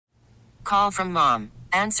call from mom.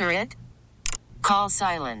 Answer it. Call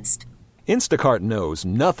silenced. Instacart knows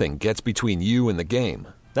nothing gets between you and the game.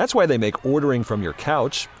 That's why they make ordering from your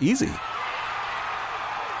couch easy.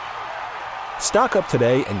 Stock up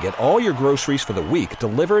today and get all your groceries for the week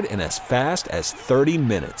delivered in as fast as 30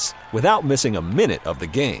 minutes without missing a minute of the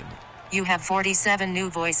game. You have 47 new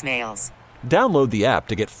voicemails. Download the app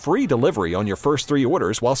to get free delivery on your first 3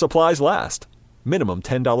 orders while supplies last. Minimum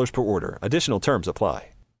 $10 per order. Additional terms apply.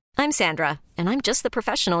 I'm Sandra, and I'm just the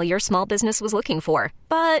professional your small business was looking for.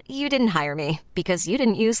 But you didn't hire me because you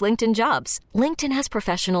didn't use LinkedIn Jobs. LinkedIn has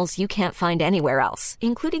professionals you can't find anywhere else,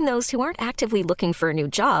 including those who aren't actively looking for a new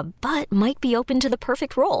job, but might be open to the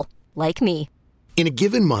perfect role, like me. In a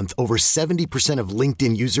given month, over 70% of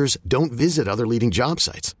LinkedIn users don't visit other leading job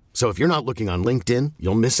sites. So if you're not looking on LinkedIn,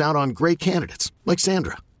 you'll miss out on great candidates like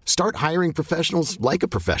Sandra. Start hiring professionals like a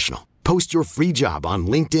professional. Post your free job on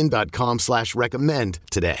linkedin.com/recommend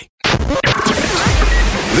today.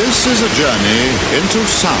 This is a journey into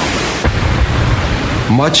sound.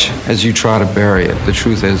 Much as you try to bury it, the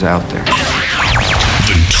truth is out there.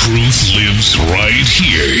 The truth lives right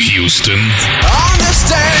here, Houston. On this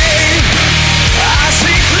day, I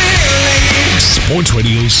see clearly. Sports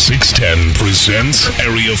Radio 610 presents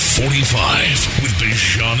Area 45 with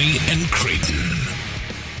Bijani and Creighton.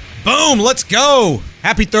 Boom, let's go.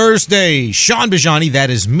 Happy Thursday. Shaun Bijani,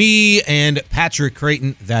 that is me, and Patrick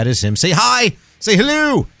Creighton, that is him. Say hi. Say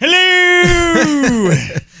hello. Hello.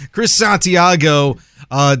 Chris Santiago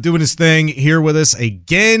doing his thing here with us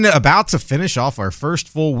again, about to finish off our first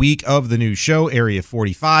full week of the new show, Area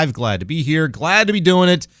 45. Glad to be here. Glad to be doing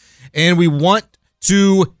it. And we want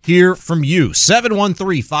to hear from you.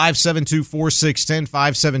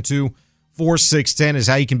 713-572-4610, 572-4610 is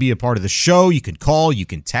how you can be a part of the show. You can call, you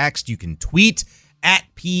can text, you can tweet at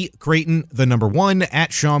P. Creighton, the number 1,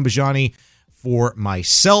 at Shaun Bijani for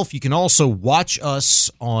myself. You can also watch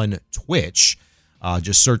us on Twitch.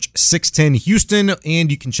 Just search 610 Houston,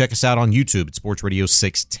 and you can check us out on YouTube at Sports Radio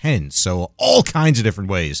 610. So all kinds of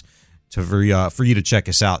different ways for you to check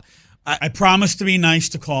us out. I promise to be nice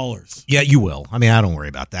to callers. Yeah, you will. I mean, I don't worry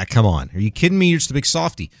about that. Come on. Are you kidding me? You're just a big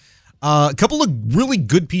softy. A couple of really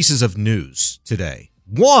good pieces of news today.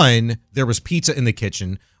 One, there was pizza in the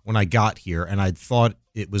kitchen when I got here, and I thought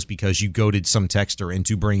it was because you goaded some texter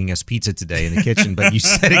into bringing us pizza today in the kitchen, but you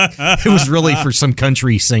said it was really for some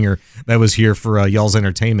country singer that was here for y'all's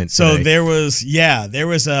entertainment today. So there was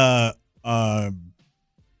a oh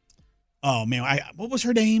man, what was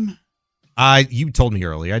her name? You told me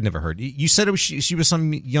earlier. I'd never heard. You said it was she was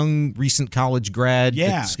some young recent college grad.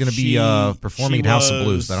 Yeah, that's going to be performing at House of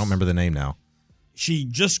Blues. I don't remember the name now. She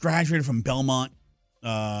just graduated from Belmont,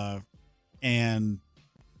 and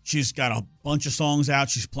she's got a bunch of songs out.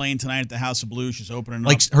 She's playing tonight at the House of Blues. She's opening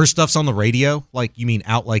like up. Her stuff's on the radio. Like, you mean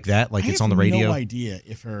out like that? Like it's on the radio? I have no idea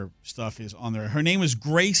if her stuff is on there. Her name is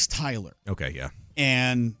Grace Tyler. Okay, yeah,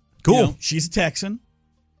 and cool. She's a Texan,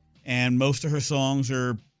 and most of her songs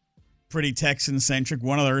are pretty Texan-centric.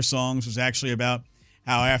 One of her songs was actually about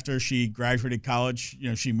how after she graduated college,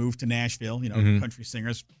 she moved to Nashville. Country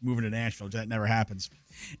singers moving to Nashville, that never happens.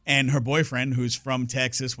 And her boyfriend, who's from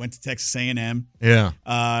Texas, went to Texas A&M.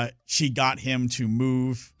 Yeah. She got him to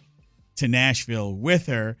move to Nashville with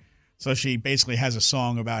her. So she basically has a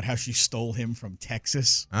song about how she stole him from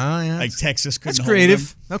Texas. Oh, yeah. Like Texas couldn't That's hold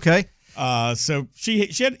creative. him. Okay. So she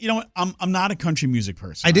had, I'm not a country music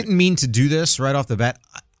person. I didn't mean to do this right off the bat.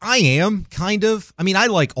 I am, kind of. I mean, I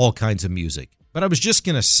like all kinds of music. But I was just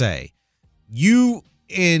going to say, you,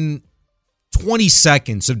 in 20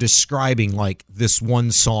 seconds of describing, like, this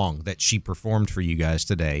one song that she performed for you guys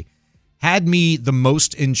today, had me the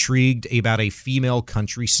most intrigued about a female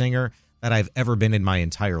country singer that I've ever been in my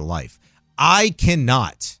entire life. I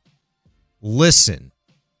cannot listen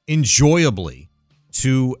enjoyably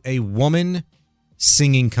to a woman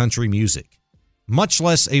singing country music, much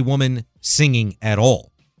less a woman singing at all.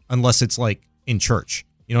 Unless it's like in church.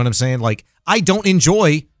 You know what I'm saying? Like, I don't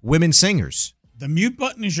enjoy women singers. The mute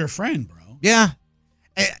button is your friend, bro. Yeah.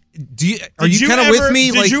 Are you kind of with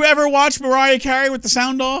me? Did you ever watch Mariah Carey with the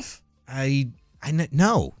sound off?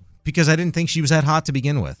 No, because I didn't think she was that hot to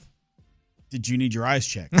begin with. Did you need your eyes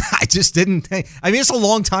checked? I just didn't think. I mean, it's a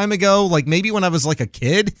long time ago. Like, maybe when I was like a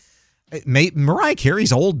kid. Mariah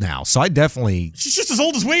Carey's old now, so I definitely... She's just as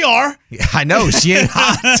old as we are. Yeah, I know. She ain't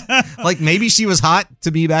hot. Like, maybe she was hot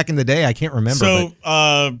to me back in the day. I can't remember. So,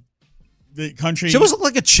 the country... She was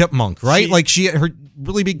like a chipmunk, right? Like, she had her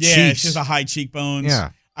really big cheeks. Yeah, she has a high cheekbones. Yeah.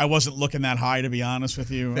 I wasn't looking that high, to be honest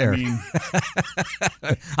with you. Fair. I mean...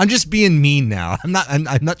 I'm just being mean now. I'm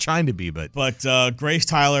not trying to be, but... But Grace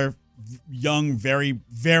Tyler, young, very,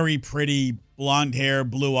 very pretty, blonde hair,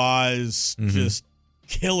 blue eyes, just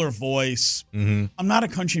killer voice. I'm not a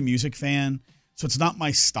country music fan, so it's not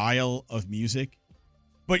my style of music.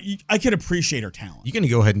 But I could appreciate her talent. You're going to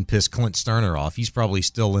go ahead and piss Clint Sterner off. He's probably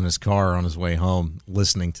still in his car on his way home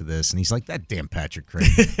listening to this, and he's like, that damn Patrick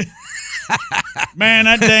Creighton. Man,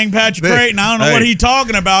 that dang Patrick Creighton, I don't know what he's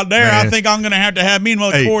talking about there. Man. I think I'm going to have me and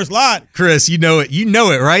Coors Light. Chris, you know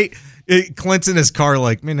it, right? Clint's in his car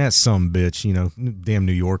like, man, that some bitch, damn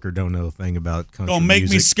New Yorker don't know a thing about country Don't make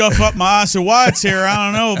music. me scuff up my ice or whites here. I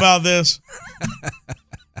don't know about this.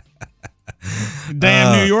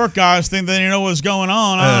 Damn New York guys think they know what's going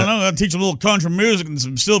on. I don't know. I teach a little country music and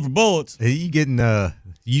some silver bullets.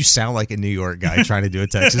 You sound like a New York guy trying to do a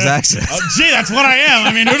Texas accent. Gee, that's what I am.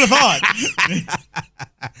 I mean, who'd have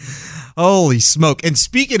thought? Holy smoke. And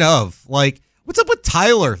speaking of, what's up with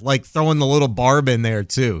Tyler, throwing the little barb in there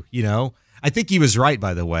too, I think he was right,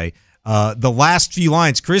 by the way. The last few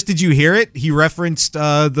lines. Chris, did you hear it? He referenced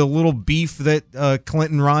the little beef that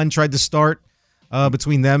Clint and Ron tried to start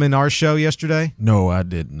between them and our show yesterday? No, I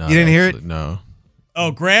did not. You didn't hear it? No.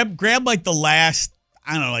 Oh, grab the last,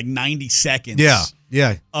 90 seconds.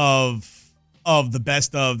 Yeah. Of the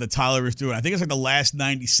best of that Tyler was doing. I think it's the last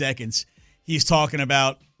 90 seconds. He's talking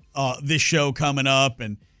about this show coming up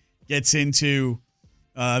and gets into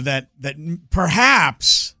that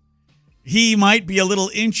perhaps he might be a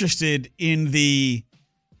little interested in the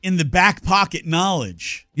back pocket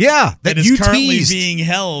knowledge. Yeah, that is currently being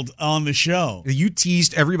held on the show. You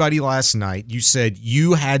teased everybody last night. You said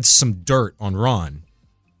you had some dirt on Ron.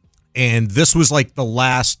 And this was the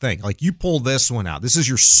last thing. You pull this one out. This is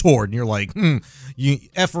your sword. And you're like, you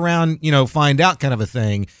F around, find out kind of a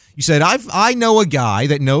thing. You said, I know a guy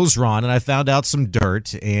that knows Ron, and I found out some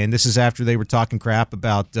dirt. And this is after they were talking crap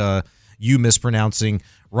about you mispronouncing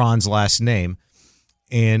Ron's last name.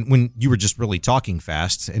 And when you were just really talking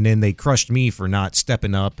fast, and then they crushed me for not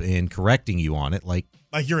stepping up and correcting you on it. Like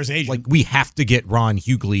you're his agent. We have to get Ron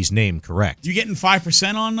Hughley's name correct. You getting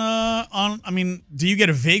 5% on do you get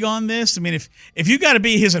a VIG on this? I mean, if you got to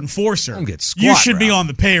be his enforcer, I don't get squat, you should Ralph. be on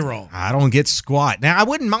the payroll. I don't get squat. Now, I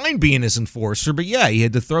wouldn't mind being his enforcer, but yeah, he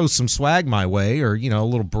had to throw some swag my way or, a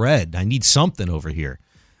little bread. I need something over here.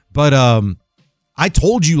 But I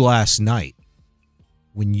told you last night,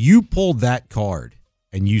 when you pulled that card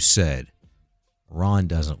and you said, Ron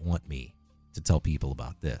doesn't want me to tell people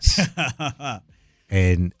about this.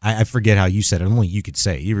 And I forget how you said it. Only you could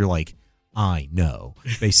say it. You were like, I know,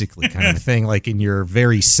 basically kind of a thing, in your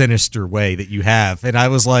very sinister way that you have. And I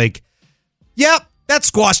was like, yep, that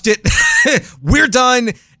squashed it. We're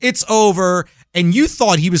done. It's over. And you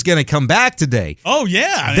thought he was going to come back today. Oh,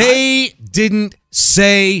 yeah. They didn't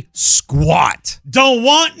say squat. Don't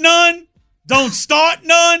want none. Don't start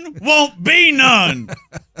none. Won't be none.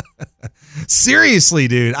 Seriously,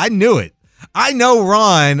 dude. I knew it. I know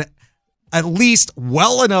Ron at least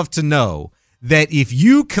well enough to know that if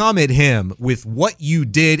you come at him with what you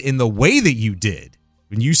did in the way that you did,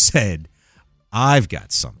 when you said, I've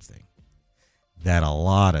got something that a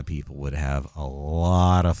lot of people would have a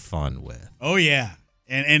lot of fun with. Oh, yeah.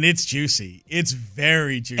 And it's juicy. It's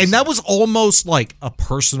very juicy. And that was almost like a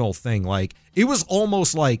personal thing. It was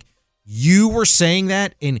almost like you were saying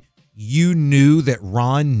that and you knew that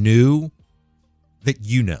Ron knew that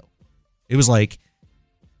you know. It was like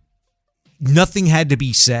nothing had to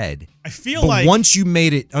be said. I feel but once you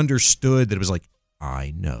made it understood that it was like,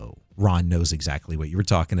 I know. Ron knows exactly what you were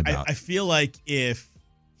talking about. I feel like if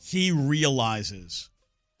he realizes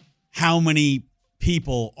how many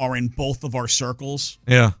people are in both of our circles,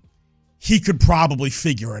 he could probably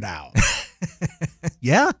figure it out.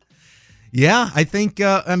 Yeah. Yeah, I think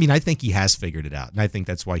I think he has figured it out. And I think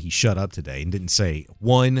that's why he shut up today and didn't say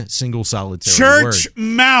one single solitary word. Church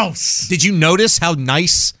mouse. Did you notice how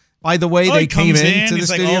nice, by the way, they came into the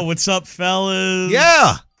studio? Oh, what's up, fellas?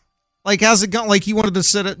 Yeah. How's it going? He wanted to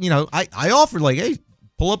sit at, I offered hey,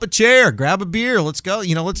 pull up a chair, grab a beer, let's go,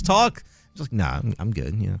 let's talk. He's like, nah, I'm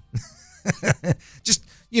good, Just,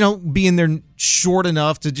 being there short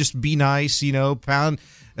enough to just be nice, pound,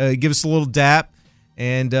 give us a little dap.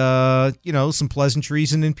 And, some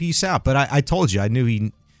pleasantries and then peace out. But I told you, I knew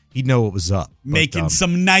he'd know what was up. Making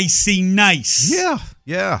some nicey nice.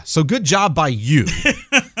 Yeah. So good job by you.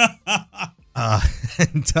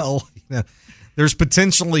 Until, there's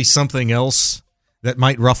potentially something else that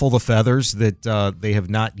might ruffle the feathers that they have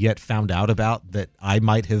not yet found out about that I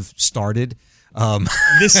might have started.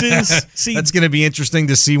 This is that's going to be interesting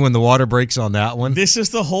to see when the water breaks on that one. This is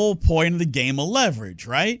the whole point of the game of leverage,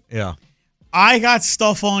 right? Yeah. I got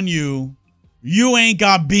stuff on you. You ain't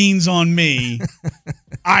got beans on me.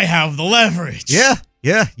 I have the leverage.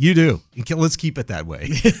 Yeah, you do. Let's keep it that way.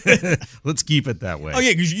 Let's keep it that way. Oh,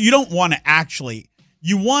 yeah, because you don't want to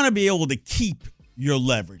you want to be able to keep your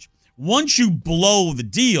leverage. Once you blow the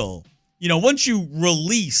deal, once you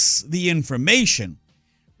release the information,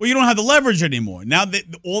 well, you don't have the leverage anymore. Now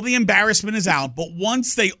all the embarrassment is out, but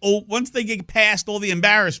once they get past all the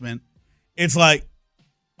embarrassment, it's like,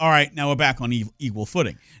 all right, now we're back on equal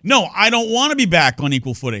footing. No, I don't want to be back on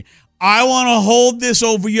equal footing. I want to hold this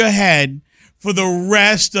over your head for the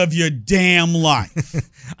rest of your damn life.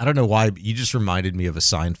 I don't know why, but you just reminded me of a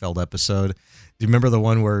Seinfeld episode. Do you remember the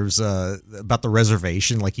one where it was about the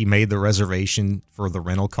reservation? Like he made the reservation for the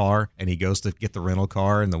rental car, and he goes to get the rental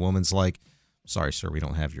car, and the woman's like, "Sorry, sir, we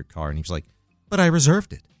don't have your car." And he's like, "But I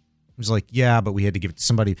reserved it." He's like, "Yeah, but we had to give it to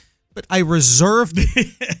somebody." "But I reserved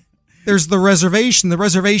it." There's the reservation. The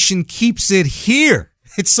reservation keeps it here.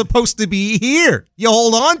 It's supposed to be here. You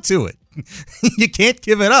hold on to it. You can't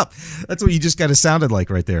give it up. That's what you just kind of sounded like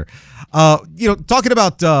right there. Talking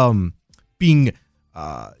about being,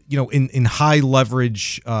 in high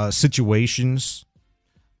leverage situations.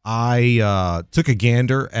 I took a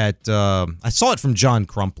gander at, I saw it from John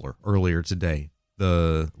Crumpler earlier today.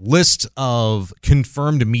 The list of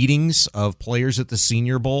confirmed meetings of players at the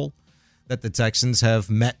Senior Bowl that the Texans have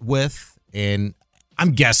met with. And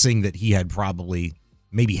I'm guessing that he had probably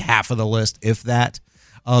maybe half of the list, if that.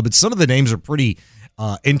 But some of the names are pretty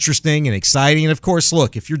interesting and exciting. And, of course,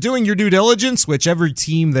 look, if you're doing your due diligence, which every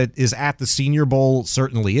team that is at the Senior Bowl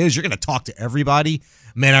certainly is, you're going to talk to everybody.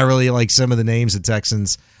 Man, I really like some of the names the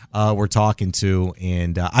Texans were talking to.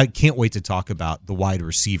 And I can't wait to talk about the wide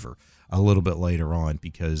receiver a little bit later on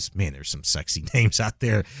because, man, there's some sexy names out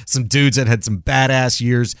there. Some dudes that had some badass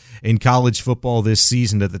years in college football this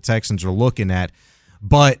season that the Texans are looking at.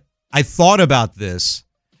 But I thought about this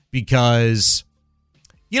because,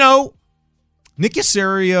 Nick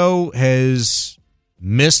Caserio has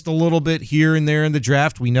missed a little bit here and there in the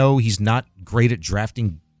draft. We know he's not great at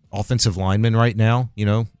drafting offensive linemen right now,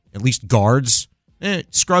 at least guards.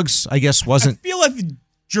 Scruggs, I guess, wasn't. I feel like the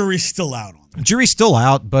jury's still out on that. Jury's still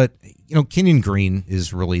out, but, Kenyon Green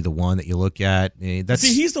is really the one that you look at.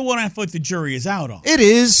 He's the one I thought the jury is out on. It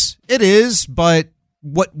is, but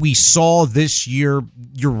what we saw this year,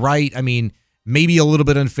 you're right. I mean, maybe a little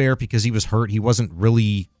bit unfair because he was hurt. He wasn't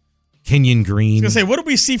really Kenyon Green. I was going to say, what did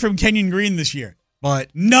we see from Kenyon Green this year? But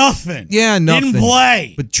nothing. Yeah, nothing. Didn't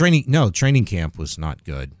play. But training camp was not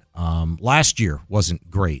good. Last year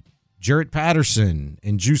wasn't great. Jarrett Patterson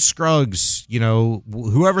and Juice Scruggs,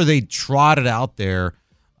 whoever they trotted out there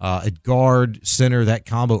at guard, center, that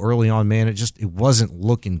combo early on, man, it wasn't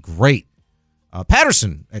looking great.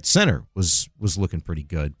 Patterson at center was looking pretty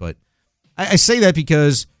good. But I say that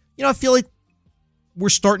because, I feel like we're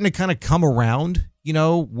starting to kind of come around,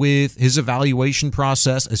 with his evaluation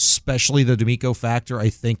process, especially the D'Amico factor. I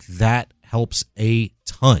think that helps a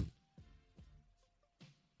ton.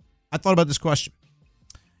 I thought about this question.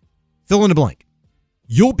 Fill in the blank.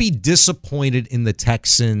 You'll be disappointed in the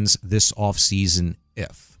Texans this offseason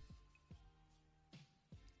if.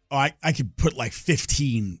 Oh, I could put like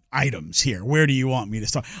 15 items here. Where do you want me to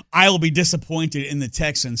start? I will be disappointed in the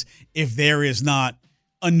Texans if there is not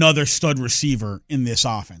another stud receiver in this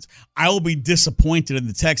offense. I will be disappointed in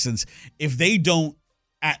the Texans if they don't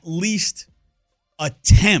at least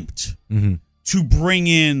attempt to bring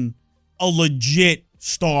in a legit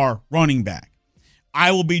star running back.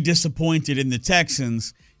 I will be disappointed in the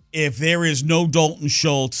Texans if there is no Dalton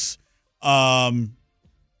Schultz and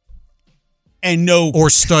no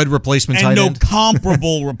or stud replacement and tight no end.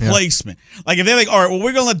 comparable replacement. Yeah. Like if they're like, all right, well,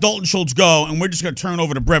 we're gonna let Dalton Schultz go and we're just gonna turn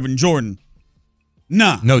over to Brevin Jordan.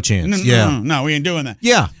 No chance. No, we ain't doing that.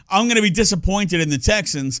 Yeah, I'm gonna be disappointed in the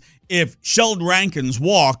Texans if Sheldon Rankins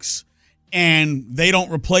walks and they don't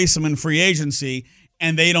replace him in free agency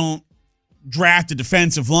and they don't draft a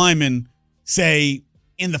defensive lineman, say,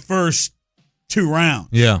 in the first 2 rounds.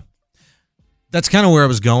 Yeah. That's kind of where I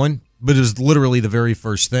was going, but it was literally the very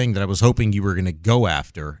first thing that I was hoping you were going to go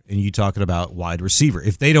after, and you talking about wide receiver.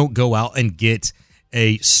 If they don't go out and get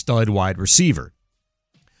a stud wide receiver,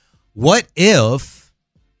 what if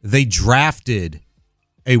they drafted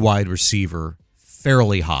a wide receiver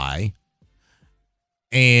fairly high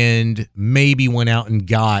and maybe went out and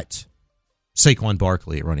got Saquon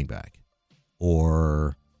Barkley at running back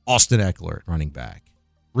or Austin Eckler at running back,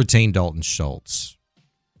 retained Dalton Schultz,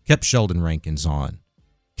 kept Sheldon Rankins on,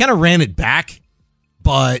 kind of ran it back,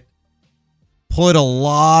 but put a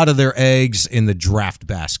lot of their eggs in the draft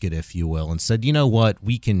basket, if you will, and said, you know what,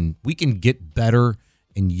 we can get better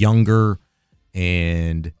and younger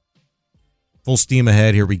and full steam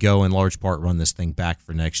ahead. Here we go. In large part, run this thing back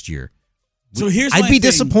for next year. So I'd be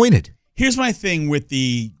disappointed. Here's my thing with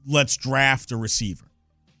the let's draft a receiver.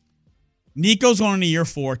 Nico's going into year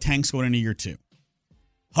 4. Tank's going into year 2.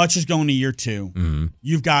 Hutch is going to year 2. Mm-hmm.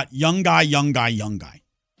 You've got young guy. You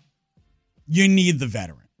need the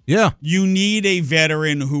veteran. Yeah. You need a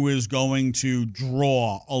veteran who is going to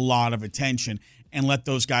draw a lot of attention and let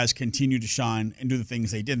those guys continue to shine and do the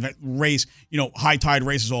things they did. That race, high tide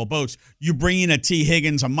raises all boats. You bring in a T.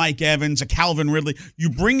 Higgins, a Mike Evans, a Calvin Ridley. You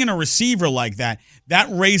bring in a receiver like that, that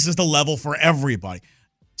raises the level for everybody.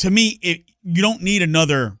 To me, you don't need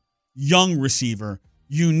another young receiver.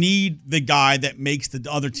 You need the guy that makes the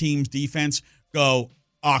other team's defense go,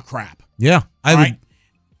 oh, crap. Yeah.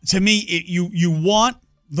 To me, you want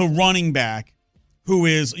the running back who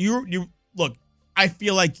is look. I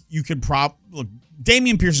feel like you could look.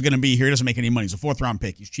 Dameon Pierce is going to be here. He doesn't make any money. He's a 4th-round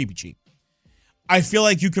pick. He's cheap. I feel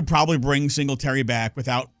like you could probably bring Singletary back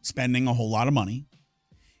without spending a whole lot of money.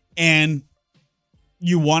 And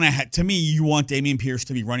you want you want Dameon Pierce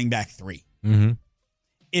to be running back 3. Mm-hmm.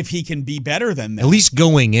 If he can be better than that, at least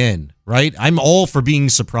going in, right? I'm all for being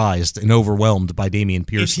surprised and overwhelmed by Dameon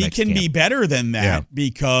Pierce. If he can be better than that,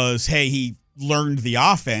 because he learned the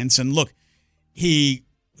offense, and look, he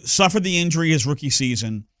suffered the injury his rookie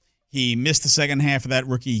season. He missed the second half of that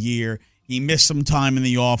rookie year. He missed some time in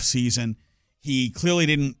the offseason. He clearly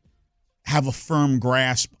didn't have a firm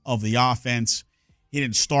grasp of the offense. He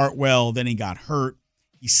didn't start well. Then he got hurt.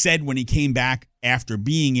 He said when he came back after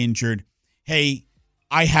being injured, hey,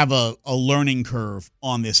 I have a learning curve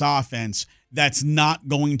on this offense that's not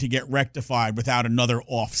going to get rectified without another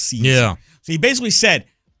offseason. Yeah. So he basically said,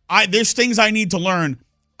 there's things I need to learn.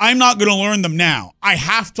 I'm not going to learn them now. I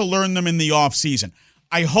have to learn them in the offseason.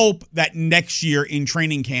 I hope that next year in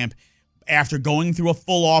training camp, after going through a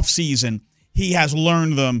full offseason, he has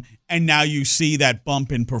learned them, and now you see that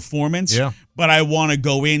bump in performance. Yeah. But I want to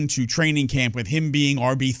go into training camp with him being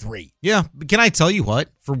RB3. Yeah. But can I tell you what?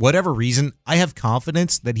 For whatever reason, I have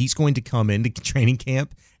confidence that he's going to come into training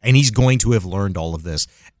camp and he's going to have learned all of this.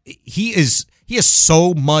 He has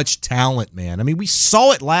so much talent, man. I mean, we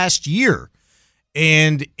saw it last year.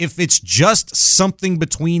 And if it's just something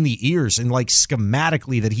between the ears and like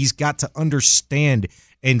schematically that he's got to understand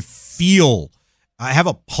and feel, have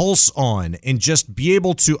a pulse on, and just be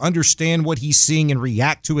able to understand what he's seeing and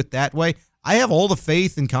react to it that way, I have all the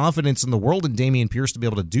faith and confidence in the world in Dameon Pierce to be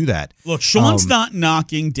able to do that. Look, Shaun's not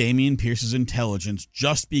knocking Dameon Pierce's intelligence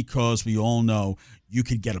just because we all know you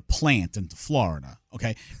could get a plant into Florida,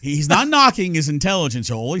 okay? He's not knocking his intelligence.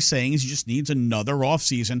 All he's saying is he just needs another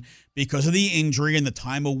offseason because of the injury and the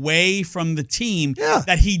time away from the team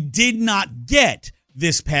that he did not get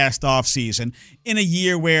this past offseason in a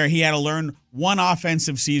year where he had to learn one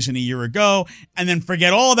offensive season a year ago and then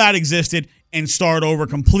forget all that existed and start over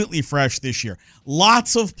completely fresh this year.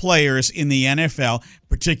 Lots of players in the NFL,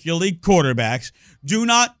 particularly quarterbacks,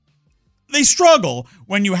 they struggle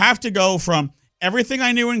when you have to go from everything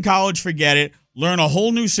I knew in college, forget it, learn a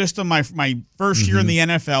whole new system my first year in the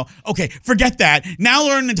NFL. Okay, forget that. Now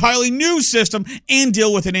learn an entirely new system and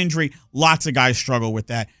deal with an injury. Lots of guys struggle with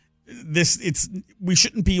that. We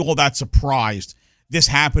shouldn't be all that surprised this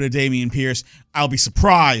happened to Dameon Pierce. I'll be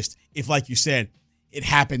surprised if, like you said, it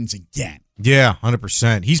happens again. Yeah,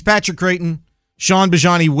 100%. He's Patrick Creighton, Shaun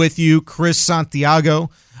Bijani with you, Chris Santiago,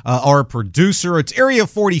 our producer. It's Area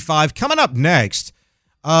 45. Coming up next,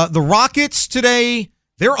 the Rockets today,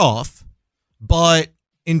 they're off, but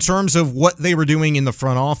in terms of what they were doing in the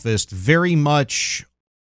front office, very much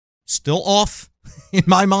still off in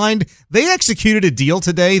my mind. They executed a deal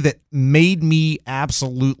today that made me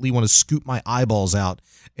absolutely want to scoop my eyeballs out,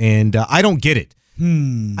 and I don't get it.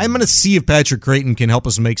 I'm going to see if Patrick Creighton can help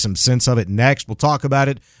us make some sense of it next. We'll talk about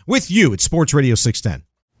it with you at Sports Radio 610.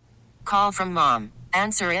 Call from mom.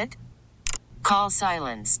 Answer it. Call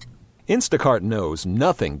silenced. Instacart knows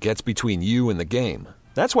nothing gets between you and the game.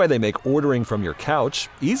 That's why they make ordering from your couch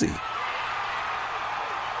easy.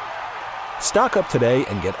 Stock up today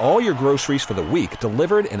and get all your groceries for the week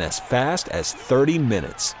delivered in as fast as 30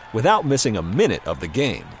 minutes without missing a minute of the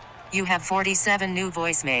game. You have 47 new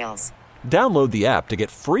voicemails. Download the app to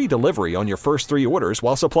get free delivery on your first 3 orders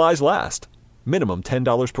while supplies last. Minimum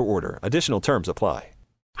 $10 per order. Additional terms apply.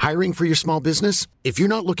 Hiring for your small business? If you're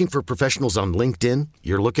not looking for professionals on LinkedIn,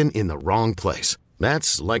 you're looking in the wrong place.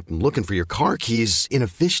 That's like looking for your car keys in a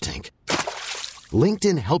fish tank.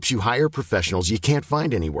 LinkedIn helps you hire professionals you can't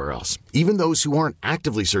find anywhere else, even those who aren't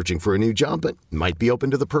actively searching for a new job but might be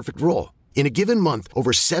open to the perfect role. In a given month,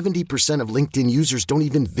 over 70% of LinkedIn users don't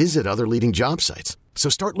even visit other leading job sites. So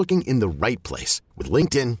start looking in the right place. With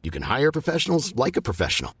LinkedIn, you can hire professionals like a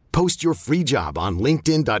professional. Post your free job on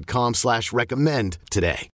linkedin.com/recommend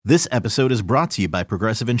today. This episode is brought to you by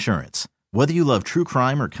Progressive Insurance. Whether you love true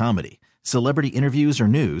crime or comedy, celebrity interviews or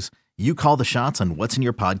news, you call the shots on what's in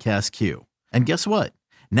your podcast queue. And guess what?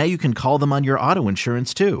 Now you can call them on your auto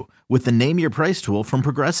insurance too with the Name Your Price tool from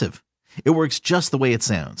Progressive. It works just the way it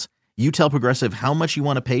sounds. You tell Progressive how much you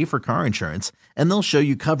want to pay for car insurance, and they'll show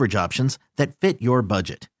you coverage options that fit your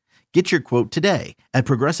budget. Get your quote today at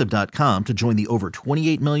Progressive.com to join the over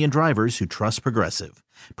 28 million drivers who trust Progressive.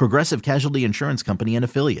 Progressive Casualty Insurance Company and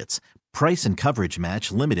Affiliates. Price and coverage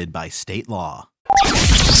match limited by state law.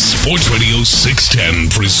 Sports Radio 610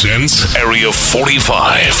 presents Area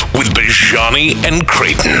 45 with Bijani and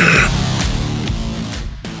Creighton.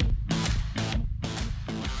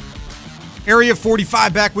 Area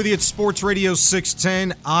 45 back with you at Sports Radio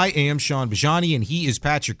 610. I am Shaun Bijani, and he is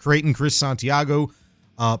Patrick Creighton. Chris Santiago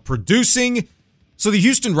producing. So the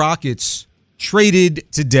Houston Rockets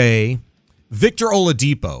traded today Victor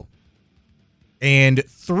Oladipo and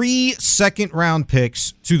 3 second-round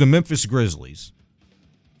picks to the Memphis Grizzlies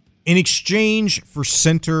in exchange for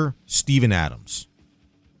center Steven Adams.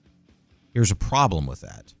 Here's a problem with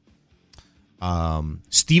that.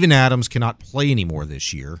 Steven Adams cannot play anymore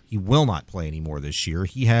this year. He will not play anymore this year.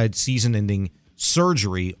 He had season-ending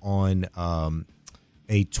surgery on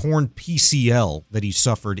a torn PCL that he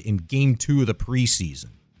suffered in Game 2 of the preseason.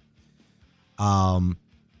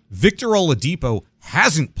 Victor Oladipo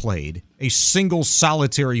hasn't played a single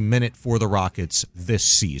solitary minute for the Rockets this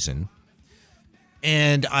season.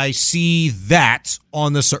 And I see that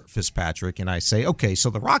on the surface, Patrick, and I say, okay, so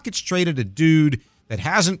the Rockets traded a dude that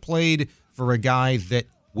hasn't played for a guy that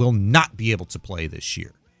will not be able to play this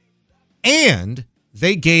year. And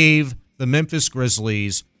they gave the Memphis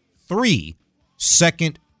Grizzlies 3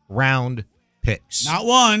 second-round picks. Not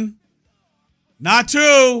 1, not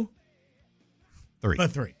 2, 3.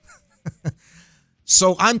 but 3.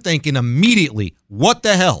 So I'm thinking immediately, what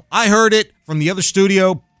the hell? I heard it from the other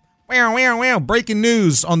studio. Breaking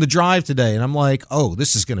news on the drive today. And I'm like, oh,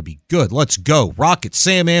 this is going to be good. Let's go. Rockets,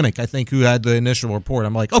 Sam Amick, I think, who had the initial report.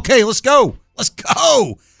 I'm like, okay, let's go. Let's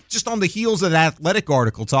go. Just on the heels of that Athletic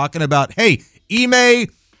article talking about, hey, Ime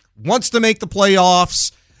wants to make the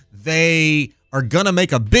playoffs. They are going to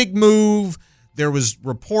make a big move. There was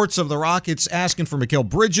reports of the Rockets asking for Mikal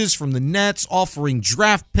Bridges from the Nets, offering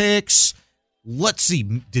draft picks. Let's see,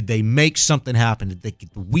 did they make something happen? Did they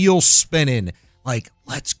get the wheels spinning? Like,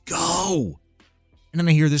 let's go. And then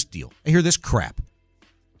I hear this deal. I hear this crap.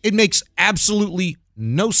 It makes absolutely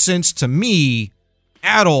no sense to me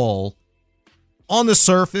at all. On the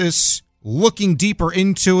surface, looking deeper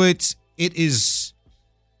into it, it is,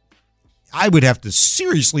 I would have to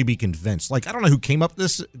seriously be convinced. Like, I don't know who came up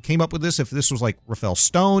with this, if this was like Rafael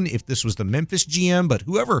Stone, if this was the Memphis GM, but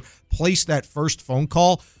whoever placed that first phone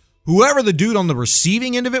call, whoever the dude on the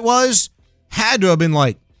receiving end of it was, had to have been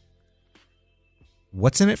like,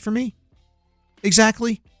 what's in it for me?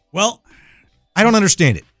 Exactly. Well, I don't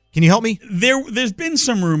understand it. Can you help me? There's been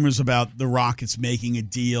some rumors about the Rockets making a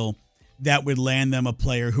deal that would land them a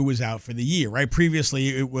player who was out for the year, right? Previously,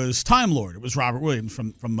 it was Time Lord. It was Robert Williams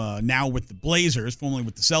from now with the Blazers, formerly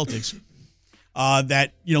with the Celtics.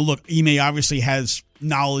 That, look, Ime obviously has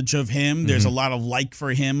knowledge of him. There's a lot of like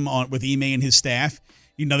for him with Ime and his staff.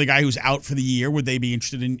 The guy who's out for the year, would they be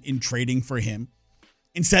interested in trading for him?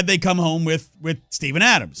 Instead, they come home with Steven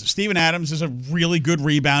Adams. Steven Adams is a really good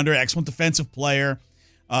rebounder, excellent defensive player,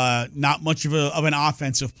 not much of an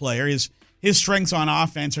offensive player. His strengths on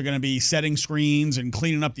offense are going to be setting screens and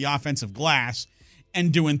cleaning up the offensive glass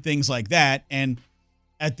and doing things like that. And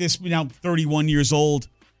at this, 31 years old,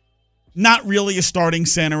 not really a starting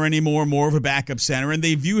center anymore, more of a backup center. And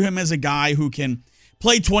they view him as a guy who can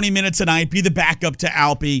play 20 minutes a night, be the backup to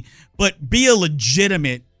Alpi, but be a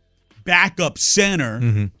legitimate backup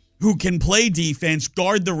center who can play defense,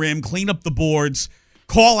 guard the rim, clean up the boards,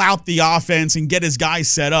 call out the offense, and get his guys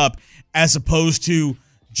set up, as opposed to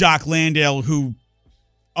Jock Landale, who,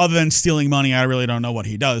 other than stealing money, I really don't know what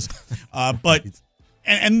he does. But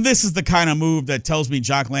this is the kind of move that tells me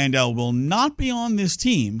Jock Landale will not be on this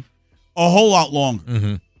team a whole lot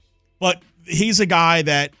longer. But he's a guy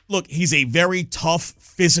that, look, he's a very tough,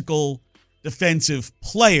 physical, defensive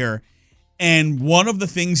player. And one of the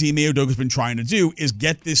things Ime Udoka's been trying to do is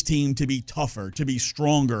get this team to be tougher, to be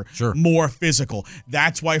stronger, more physical.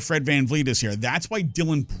 That's why Fred VanVleet is here. That's why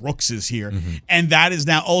Dylan Brooks is here. And that is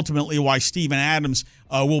now ultimately why Steven Adams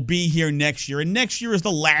will be here next year. And next year is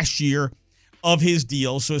the last year of his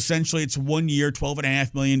deal. So essentially it's 1 year,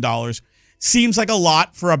 $12.5 million. Seems like a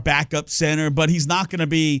lot for a backup center, but he's not going to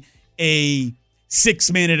be a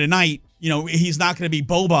 6-man a night. He's not going to be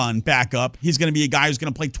Boban backup. He's going to be a guy who's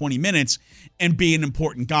going to play 20 minutes and be an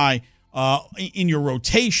important guy in your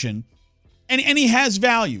rotation. And he has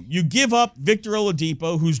value. You give up Victor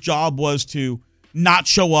Oladipo, whose job was to not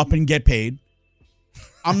show up and get paid.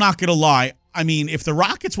 I'm not going to lie. I mean, if the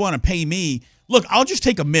Rockets want to pay me, look, I'll just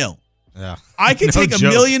take $1 million. Yeah. I can take $1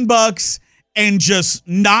 million and just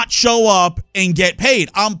not show up and get paid.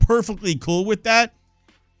 I'm perfectly cool with that.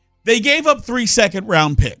 They gave up 3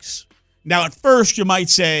 second-round picks. Now, at first, you might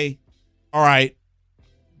say, all right,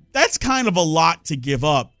 that's kind of a lot to give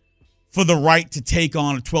up for the right to take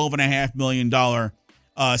on a $12.5 million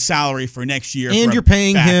salary for next year. And you're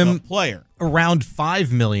paying him player around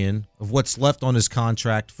 $5 million of what's left on his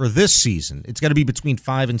contract for this season. It's got to be between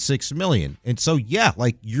 $5 and $6 million. And so, yeah,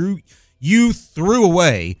 like you threw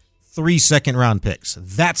away 3 second-round picks.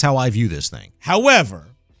 That's how I view this thing. However,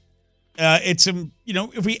 it's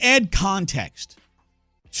if we add context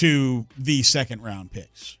to the second-round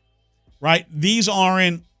picks, right? These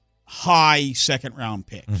aren't high second-round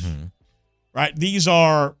picks, right? These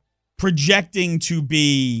are projecting to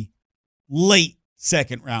be late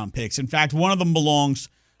second-round picks. In fact, one of them belongs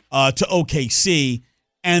to OKC,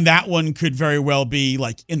 and that one could very well be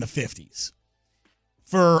like in the 50s.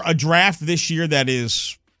 For a draft this year that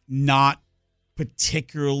is not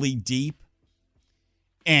particularly deep,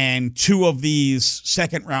 and 2 of these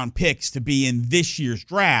second-round picks to be in this year's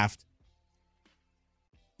draft,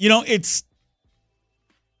 they're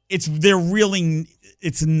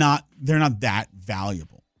not that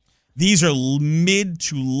valuable. These are mid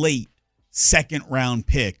to late second-round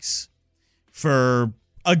picks for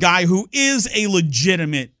a guy who is a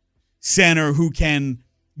legitimate center who can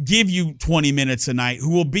give you 20 minutes a night,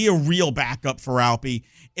 who will be a real backup for Alpi.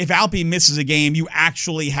 If Alpi misses a game, you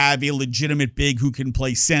actually have a legitimate big who can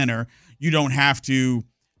play center. You don't have to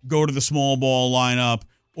go to the small ball lineup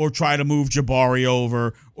or try to move Jabari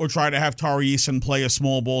over or try to have Tari Eason play a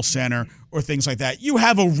small ball center or things like that. You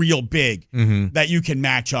have a real big that you can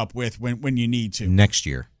match up with when you need to. Next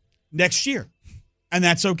year. And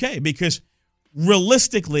that's okay because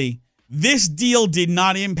realistically, this deal did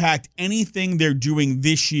not impact anything they're doing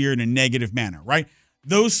this year in a negative manner, right?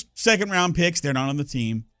 Those second-round picks, they're not on the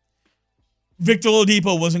team. Victor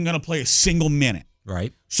Oladipo wasn't going to play a single minute.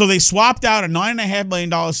 Right. So they swapped out a $9.5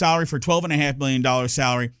 million salary for $12.5 million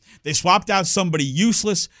salary. They swapped out somebody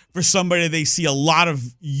useless for somebody they see a lot of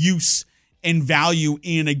use and value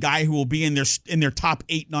in, a guy who will be in their top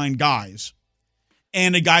 8-9 guys,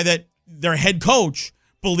 and a guy that their head coach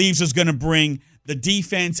believes is going to bring the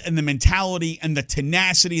defense and the mentality and the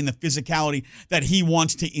tenacity and the physicality that he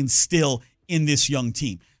wants to instill in this young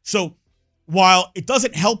team. So while it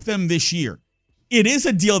doesn't help them this year, it is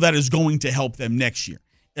a deal that is going to help them next year.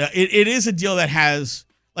 It is a deal that has,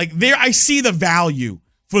 I see the value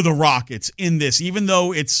for the Rockets in this, even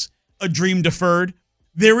though it's a dream deferred.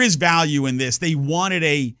 There is value in this. They wanted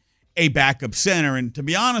a backup center. And to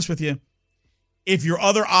be honest with you, if your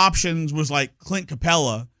other options was like Clint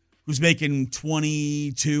Capella, who's making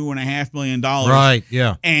 $22.5 million, right?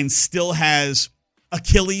 Yeah, and still has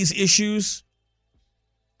Achilles issues.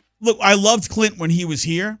 Look, I loved Clint when he was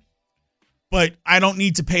here, but I don't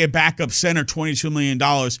need to pay a backup center $22 million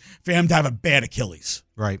for him to have a bad Achilles.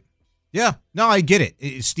 Right. Yeah. No, I get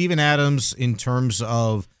it. Steven Adams, in terms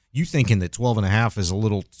of you thinking that 12.5 is a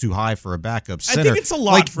little too high for a backup center. I think it's a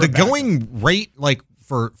lot for a backup. Going rate,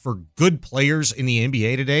 for good players in the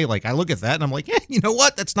NBA today, I look at that and I'm like, you know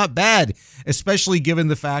what? That's not bad, especially given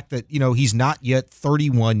the fact that, he's not yet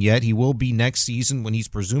 31 yet. He will be next season when he's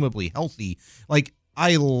presumably healthy.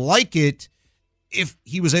 I like it if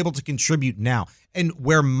he was able to contribute now. And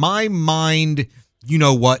where my mind,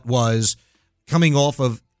 was coming off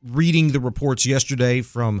of reading the reports yesterday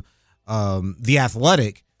from The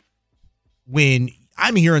Athletic, when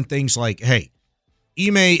I'm hearing things like, hey,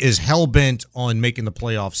 Ime is hell-bent on making the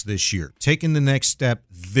playoffs this year, taking the next step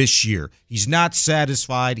this year. He's not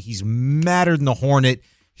satisfied. He's madder than the Hornet.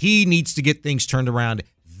 He needs to get things turned around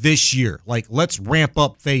this year. Let's ramp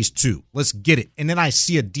up phase 2. Let's get it. And then I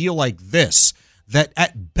see a deal like this that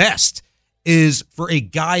at best is for a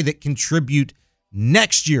guy that contribute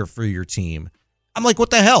next year for your team. I'm like,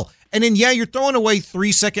 what the hell? And then, you're throwing away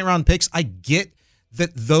 3 second-round picks. I get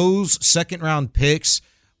that those second-round picks,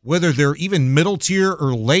 whether they're even middle tier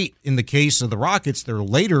or late in the case of the Rockets, they're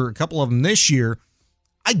later, a couple of them this year.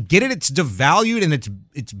 I get it. It's devalued, and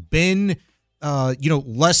it's been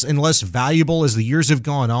less and less valuable as the years have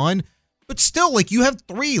gone on. But still, you have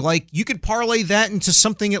 3. You could parlay that into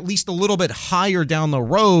something at least a little bit higher down the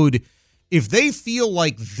road. If they feel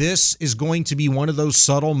like this is going to be one of those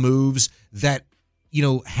subtle moves that,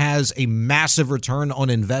 has a massive return on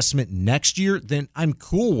investment next year, then I'm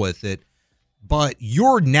cool with it. But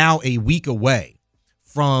you're now a week away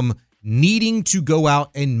from needing to go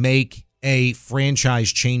out and make a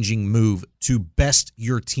franchise-changing move to best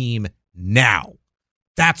your team now.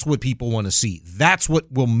 That's what people want to see. That's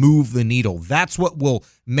what will move the needle. That's what will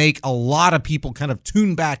make a lot of people kind of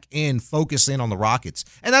tune back in, focus in on the Rockets.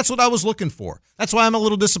 And that's what I was looking for. That's why I'm a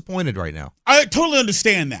little disappointed right now. I totally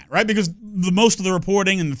understand that, right? Because most of the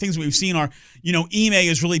reporting and the things that we've seen are, Ime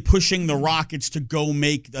is really pushing the Rockets to go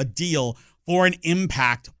make a deal for an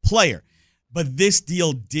impact player. But this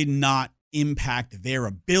deal did not impact their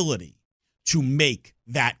ability to make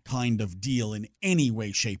that kind of deal in any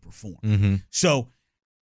way, shape, or form. Mm-hmm. So,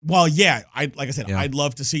 well, yeah, I'd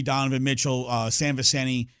love to see Donovan Mitchell. Sam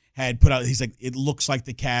Vecenie had put out, he's like, it looks like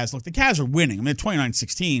the Cavs. Look, the Cavs are winning. I mean,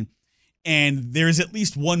 29-16, and there's at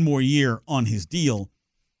least one more year on his deal.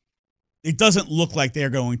 It doesn't look like they're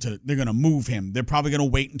going to move him. They're probably going to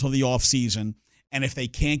wait until the offseason, and if they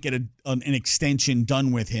can't get an extension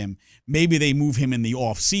done with him, maybe they move him in the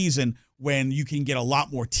offseason when you can get a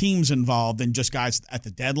lot more teams involved than just guys at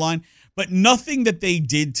the deadline. But nothing that they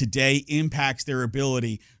did today impacts their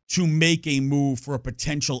ability to make a move for a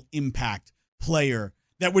potential impact player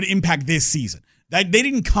that would impact this season. That they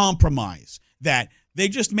didn't compromise that. They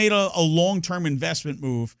just made a long-term investment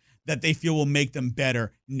move that they feel will make them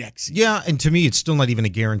better next season. Yeah, and to me, it's still not even a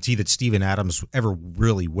guarantee that Steven Adams ever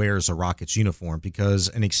really wears a Rockets uniform, because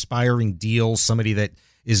an expiring deal, somebody that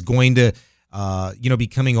is going to be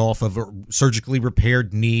coming off of a surgically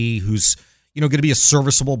repaired knee, who's going to be a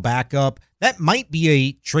serviceable backup, that might be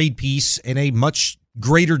a trade piece and a much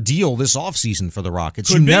greater deal this offseason for the Rockets.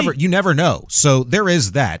 You never know. So there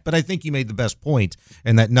is that. But I think you made the best point,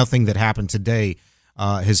 and that nothing that happened today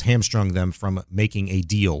has hamstrung them from making a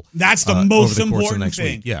deal. That's the most important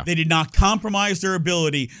thing. Week. Yeah. They did not compromise their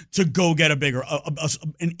ability to go get a bigger,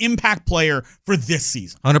 an impact player for this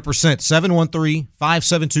season. 100%.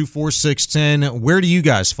 713-572-4610. Where do you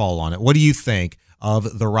guys fall on it? What do you think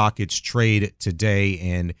of the Rockets trade today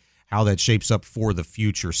and how that shapes up for the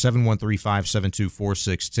future?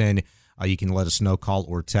 713-572-4610. You can let us know, call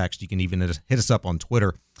or text. You can even hit us up on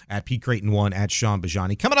Twitter at PCreighton1, at Shaun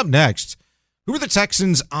Bijani. Coming up next, who are the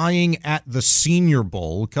Texans eyeing at the Senior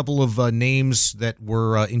Bowl? A couple of names that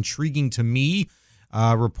were intriguing to me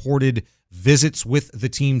reported visits with the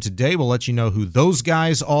team today. We'll let you know who those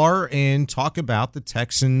guys are and talk about the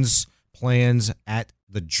Texans' plans at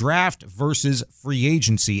the draft versus free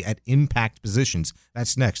agency at impact positions.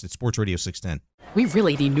 That's next at Sports Radio 610. We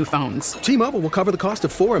really need new phones. T-Mobile will cover the cost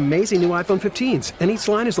of 4 amazing new iPhone 15s, and each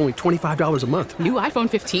line is only $25 a month. New iPhone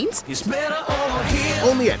 15s? It's better over here.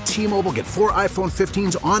 Only at T-Mobile, get 4 iPhone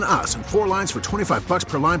 15s on us and 4 lines for $25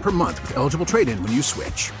 per line per month with eligible trade-in when you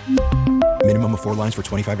switch. Minimum of 4 lines for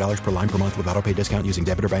 $25 per line per month with autopay discount using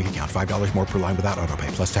debit or bank account. $5 more per line without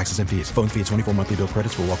autopay, plus taxes and fees. Phone fee at 24 monthly bill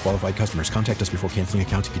credits for well-qualified customers. Contact us before canceling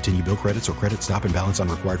account to continue bill credits or credit stop and balance on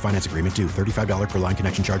required finance agreement due. $35 per line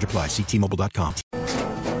connection charge applies. See T-Mobile.com.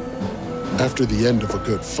 After the end of a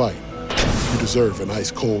good fight, you deserve an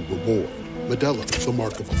ice-cold reward. Modelo is the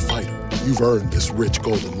mark of a fighter. You've earned this rich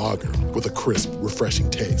golden lager with a crisp, refreshing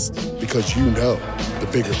taste. Because you know, the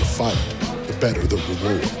bigger the fight, the better the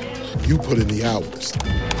reward. You put in the hours,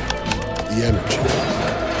 the energy,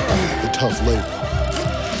 the tough labor.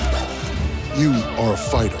 You are a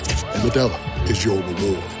fighter, and Modelo is your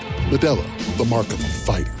reward. Modelo, the mark of a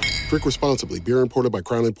fighter. Drink responsibly. Beer imported by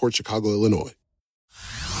Crown Imports, Chicago, Illinois.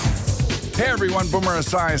 Hey everyone, Boomer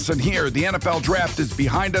Esiason here. The NFL Draft is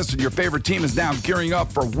behind us and your favorite team is now gearing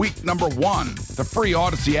up for week number 1. The free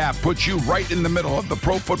Odyssey app puts you right in the middle of the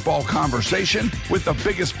pro football conversation with the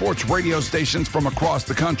biggest sports radio stations from across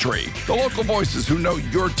the country. The local voices who know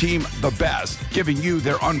your team the best, giving you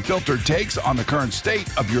their unfiltered takes on the current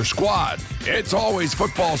state of your squad. It's always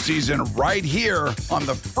football season right here on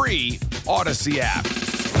the free Odyssey app.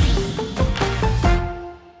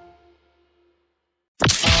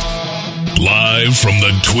 Live from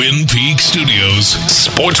the Twin Peaks Studios,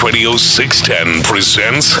 Sports Radio 610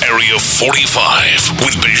 presents Area 45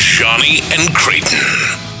 with Bijani and Creighton.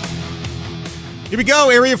 Here we go,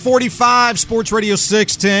 Area 45, Sports Radio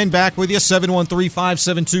 610, back with you,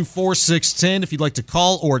 713-572-4610. If you'd like to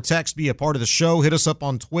call or text, be a part of the show, hit us up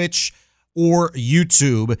on Twitch or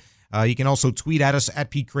YouTube. You can also tweet at us at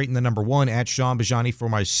PCreighton1, at Shaun Bijani for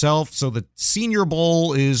myself. So the Senior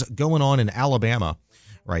Bowl is going on in Alabama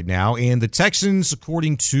right now, and the Texans,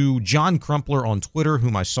 according to John Crumpler on Twitter,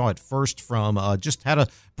 whom I saw at first from, just had a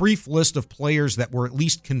brief list of players that were at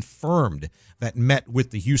least confirmed that met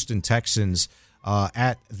with the Houston Texans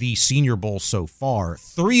at the Senior Bowl so far.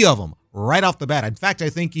 3 of them right off the bat. In fact,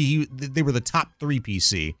 I think they were the top 3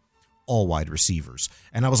 PC, all wide receivers.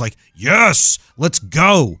 And I was like, yes, let's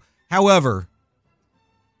go. However,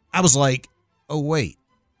 I was like, oh, wait.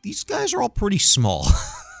 these guys are all pretty small.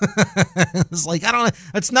 It's like, I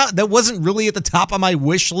don't know. That wasn't really at the top of my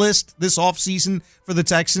wish list this offseason for the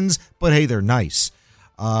Texans, but hey, they're nice.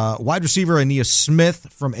 Wide receiver Ainias Smith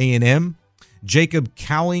from A&M, Jacob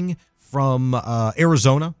Cowing from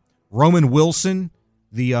Arizona, Roman Wilson,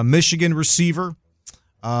 the Michigan receiver,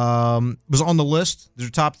 was on the list. They're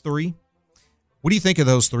top 3. What do you think of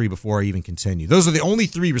those 3 before I even continue? Those are the only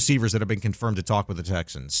 3 receivers that have been confirmed to talk with the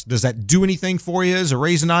Texans. Does that do anything for you? Does it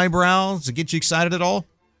raise an eyebrow? Does it get you excited at all?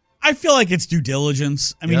 I feel like it's due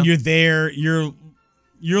diligence. I mean, You're there. You're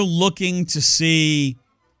looking to see.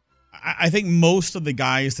 I think most of the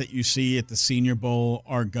guys that you see at the Senior Bowl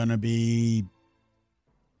are going to be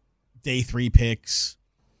day 3 picks,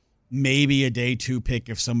 maybe a day 2 pick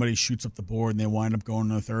if somebody shoots up the board and they wind up going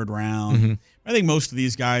in the 3rd round. Mm-hmm. I think most of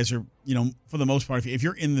these guys are, for the most part, if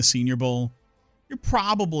you're in the Senior Bowl, you're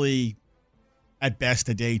probably at best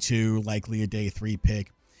a day 2, likely a day 3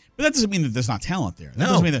 pick. But that doesn't mean that there's not talent there. That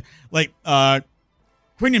doesn't mean that,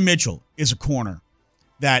 Quinion Mitchell is a corner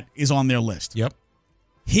that is on their list. Yep.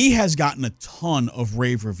 He has gotten a ton of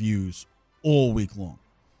rave reviews all week long.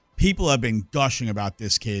 People have been gushing about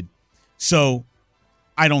this kid. So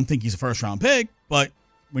I don't think he's a first-round pick, but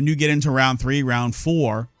when you get into round 3, round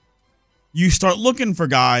 4, you start looking for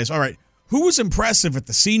guys. All right, who was impressive at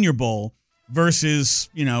the Senior Bowl versus,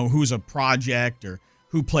 who's a project or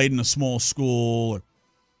who played in a small school. Or,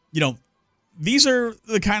 these are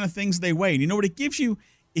the kind of things they weigh. And you know what it gives you?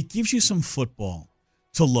 It gives you some football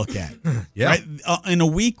to look at. Yeah. Right? In a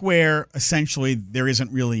week where essentially there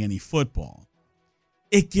isn't really any football,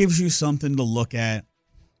 it gives you something to look at,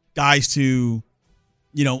 guys to,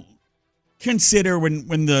 consider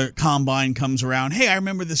when the combine comes around. Hey, I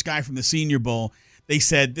remember this guy from the Senior Bowl. They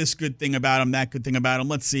said this good thing about him, that good thing about him.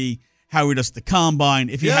 Let's see how he does at the combine.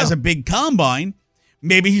 If he has a big combine,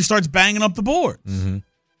 maybe he starts banging up the boards. Mm-hmm.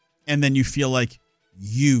 And then you feel like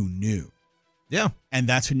you knew. Yeah. And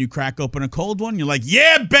that's when you crack open a cold one. You're like,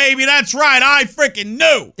 yeah, baby, that's right. I freaking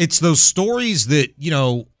knew. It's those stories that,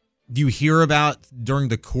 you hear about during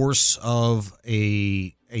the course of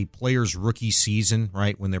a player's rookie season,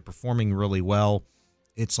 right? When they're performing really well.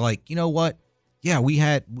 It's like, you know what? Yeah,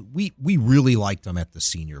 we really liked them at the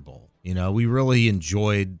Senior Bowl. We really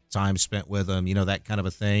enjoyed time spent with them, that kind of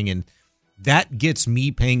a thing. And that gets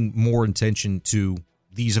me paying more attention to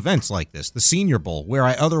these events like this, the Senior Bowl, where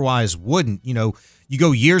I otherwise wouldn't. You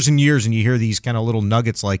go years and years and you hear these kind of little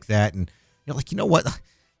nuggets like that, and you're like, you know what?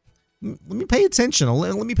 Let me pay attention.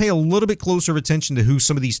 Let me pay a little bit closer attention to who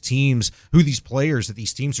these players that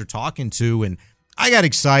these teams are talking to. And I got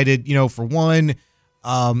excited, for one,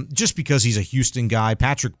 just because he's a Houston guy,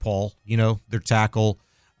 Patrick Paul, their tackle.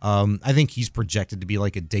 I think he's projected to be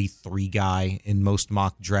like a day 3 guy in most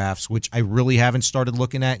mock drafts, which I really haven't started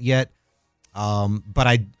looking at yet. But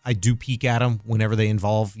I do peek at them whenever they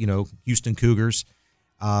involve, Houston Cougars.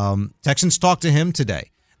 Texans talked to him today.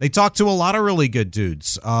 They talked to a lot of really good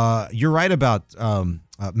dudes. You're right about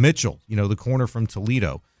Mitchell, the corner from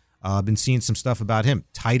Toledo. I've been seeing some stuff about him.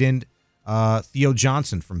 Tight end Theo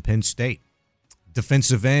Johnson from Penn State.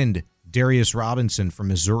 Defensive end Darius Robinson from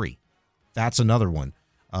Missouri. That's another one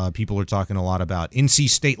people are talking a lot about. NC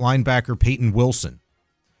State linebacker Peyton Wilson.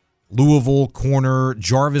 Louisville corner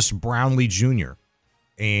Jarvis Brownlee Jr.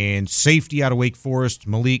 And safety out of Wake Forest,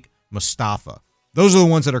 Malik Mustafa. Those are the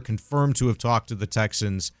ones that are confirmed to have talked to the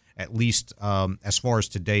Texans, at least as far as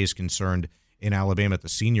today is concerned, in Alabama at the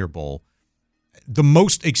Senior Bowl. The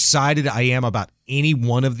most excited I am about any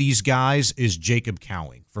one of these guys is Jacob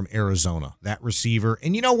Cowing from Arizona, that receiver.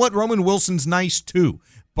 And you know what? Roman Wilson's nice too.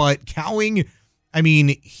 But Cowing,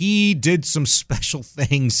 he did some special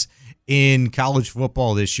things in college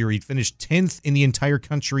football this year. He finished 10th in the entire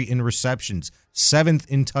country in receptions, 7th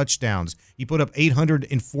in touchdowns. He put up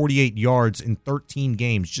 848 yards in 13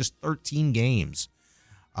 games, just 13 games.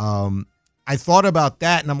 I thought about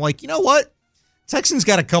that, and I'm like, you know what? Texans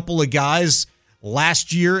got a couple of guys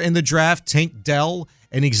last year in the draft, Tank Dell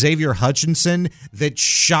and Xavier Hutchinson, that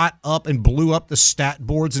shot up and blew up the stat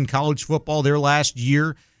boards in college football their last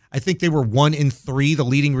year. I think they were 1-3, the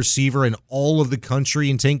leading receiver in all of the country,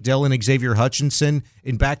 in Tank Dell and Xavier Hutchinson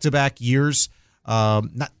in back-to-back years.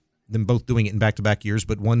 Not them both doing it in back-to-back years,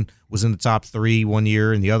 but one was in the top 3 one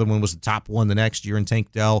year, and the other one was the top 1 the next year in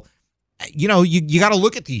Tank Dell. You got to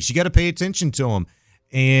look at these. You got to pay attention to them.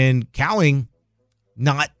 And Cowing,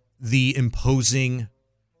 not the imposing,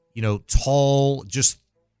 tall, just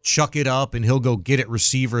chuck it up and he'll go get it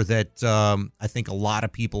receiver that I think a lot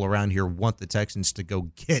of people around here want the Texans to go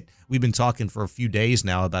get. We've been talking for a few days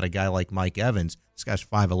now about a guy like Mike Evans. This guy's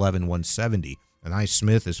 5'11", 170. Ainias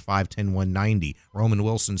Smith is 5'10", 190. Roman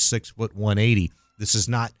Wilson's 6', 180. This is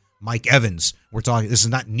not Mike Evans. This is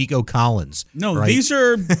not Nico Collins. No, right? These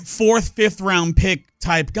are 4th, 5th round pick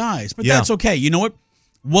type guys. But that's okay. You know what?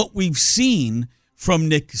 What we've seen from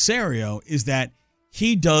Nick Caserio is that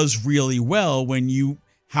he does really well when you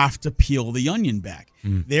have to peel the onion back.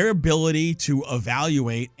 Their ability to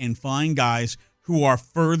evaluate and find guys who are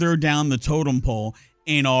further down the totem pole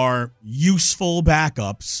and are useful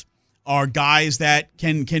backups, are guys that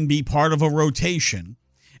can be part of a rotation,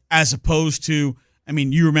 as opposed to, I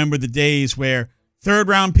mean, you remember the days where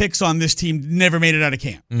 3rd-round picks on this team never made it out of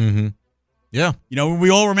camp. Mm-hmm. Yeah. You know, we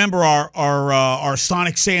all remember our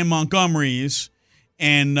Sonic Sam Montgomerys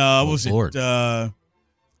and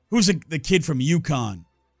who's the kid from UConn?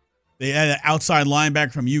 They had an outside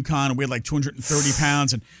linebacker from UConn and weighed like 230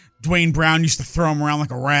 pounds, and Dwayne Brown used to throw him around like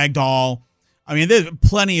a rag doll. I mean, there's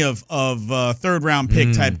plenty of 3rd-round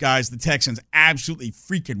pick type guys the Texans absolutely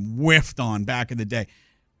freaking whiffed on back in the day.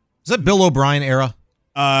 Is that Bill O'Brien era?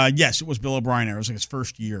 Yes, it was Bill O'Brien era. It was like his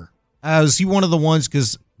first year. Was he one of the ones,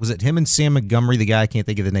 because was it him and Sam Montgomery, the guy, I can't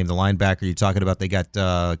think of the name, the linebacker you're talking about, they got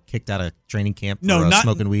kicked out of training camp for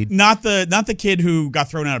smoking weed? Not the kid who got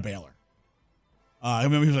thrown out of Baylor. I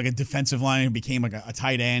remember he was like a defensive line who became like a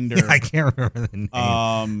tight end. I can't remember the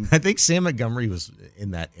name. I think Sam Montgomery was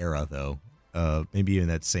in that era, though. Maybe in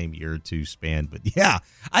that same year or two span. But yeah,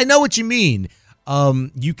 I know what you mean.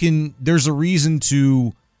 There's a reason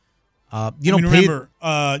to, remember,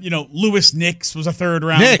 Lewis Nix was a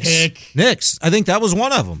 3rd-round pick. Nix. I think that was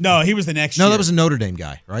one of them. No, he was the next year. No, that was a Notre Dame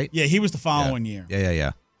guy, right? Yeah, he was the following year.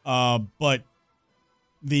 Yeah. But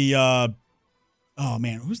the, oh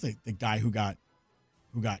man, who's the guy who got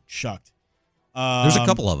shucked? There's a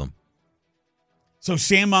couple of them. So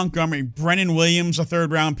Sam Montgomery, Brennan Williams, a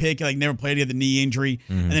 3rd-round pick, like never played. He had the knee injury,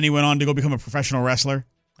 and then he went on to go become a professional wrestler.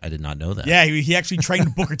 I did not know that. Yeah, he actually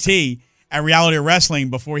trained Booker T at Reality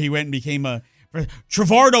Wrestling before he went and became a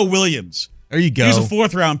Trevardo Williams. There you go. He was a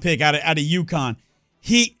 4th-round pick out of UConn.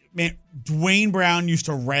 Dwayne Brown used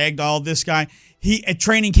to ragdoll this guy. At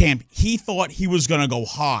training camp, he thought he was going to go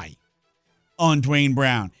high on Dwayne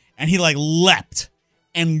Brown, and he like leapt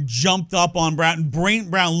and jumped up on Brown.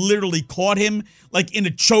 Brown literally caught him like in a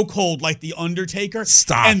chokehold, like the Undertaker.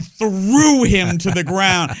 Stop. And threw him to the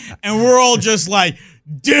ground. And we're all just like,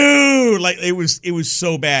 dude, like it was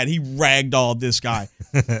so bad. He ragdolled this guy.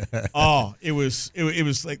 Oh, it was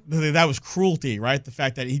like, that was cruelty, right? The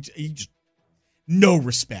fact that he just no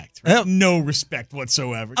respect, right? No respect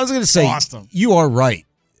whatsoever. I was going to say, awesome. You are right.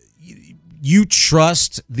 You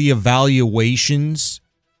trust the evaluations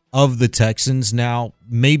of the Texans now,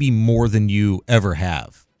 maybe more than you ever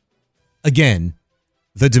have. Again,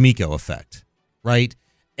 the D'Amico effect, right?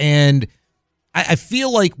 And I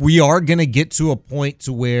feel like we are going to get to a point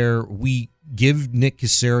to where we give Nick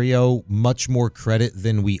Caserio much more credit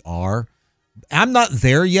than we are. I'm not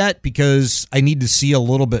there yet because I need to see a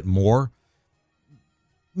little bit more.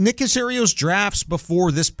 Nick Caserio's drafts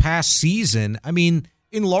before this past season, I mean,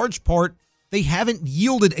 in large part, they haven't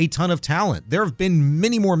yielded a ton of talent. There have been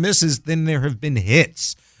many more misses than there have been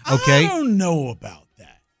hits. Okay? I don't know about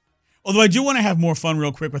that. Although I do want to have more fun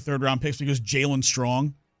real quick with 3rd-round picks because Jalen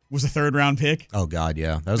Strong was a 3rd-round pick. Oh, God,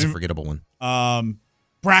 yeah. That was a forgettable one.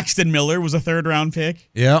 Braxton Miller was a 3rd-round pick.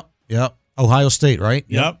 Yeah. Ohio State, right?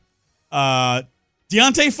 Yep.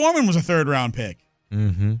 Deontay Foreman was a 3rd-round pick.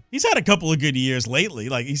 Mm-hmm. He's had a couple of good years lately.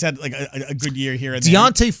 Like he's had like a good year here and there.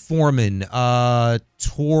 Deontay Foreman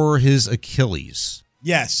tore his Achilles.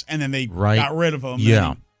 Yes, and then they got rid of him.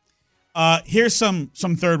 Yeah. Here's some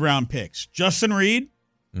 3rd-round picks. Justin Reed,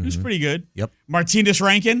 who's pretty good. Yep. Martinez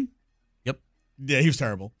Rankin. Yep. Yeah, he was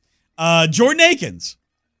terrible. Jordan Akins.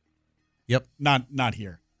 Yep. Not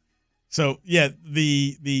here. So yeah,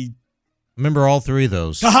 the remember all three of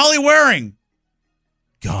those. Kahale Waring.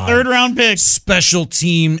 God. 3rd-round pick. Special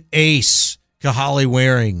team ace, Kahale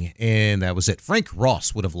Waring. And that was it. Frank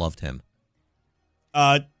Ross would have loved him.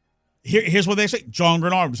 Here's what they say. John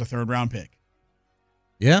Grenard was a 3rd-round pick.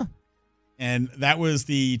 Yeah. And that was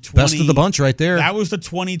the best of the bunch right there. That was the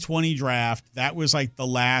 2020 draft. That was like the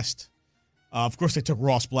last. Of course, they took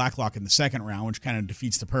Ross Blacklock in the 2nd round, which kind of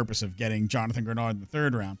defeats the purpose of getting Jonathan Grenard in the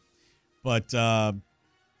 3rd round. But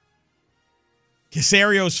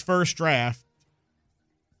Caserio's first draft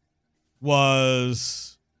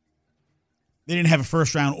was they didn't have a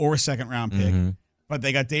 1st round or a 2nd round pick, but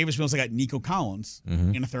they got Davis Mills, they got Nico Collins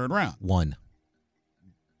in the 3rd round. One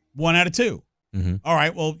out of 2. Mm-hmm. All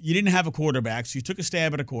right, well, you didn't have a quarterback, so you took a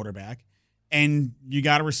stab at a quarterback, and you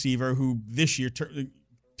got a receiver who this year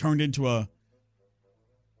turned into a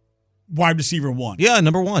wide receiver 1. Yeah,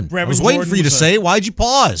 number 1. Brevin I was waiting for you to say it. Why'd you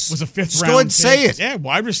pause? Was a 5th round. Just go ahead and say it. Yeah,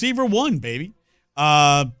 wide receiver 1, baby.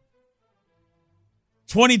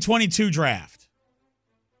 2022 draft.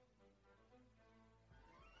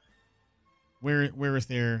 Where is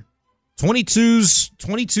there?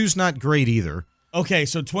 22's not great either. Okay,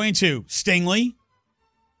 so 22. Stingley.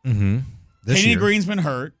 Mm-hmm. Kenny Green's been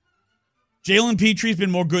hurt. Jalen Petrie's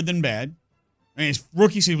been more good than bad. I mean, his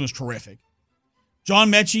rookie season was terrific.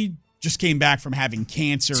 John Mechie just came back from having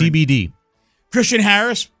cancer. TBD. Christian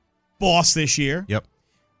Harris, boss this year. Yep.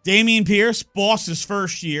 Damian Pierce, boss his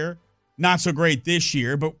first year. Not so great this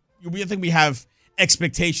year, but I think we have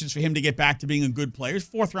expectations for him to get back to being a good player. He's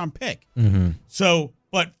 4th-round pick. Mm-hmm. So,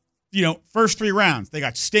 but, first 3 rounds, they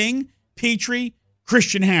got Sting, Petrie,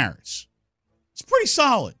 Christian Harris. It's pretty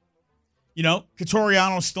solid.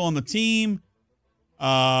 Catoriano's still on the team.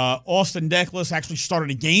 Austin Deckles actually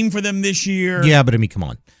started a game for them this year. Yeah, but I mean, come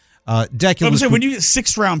on. Deckles. I'm saying, when you get a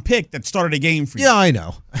 6th-round pick that started a game for you. Yeah, I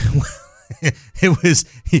know. It was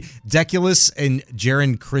Deculus and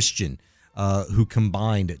Jaron Christian who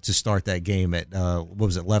combined to start that game at,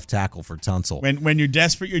 left tackle for Tunsil. When you're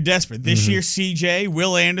desperate, you're desperate. This year, CJ,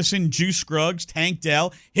 Will Anderson, Juice Scruggs, Tank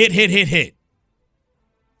Dell, hit.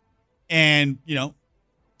 And,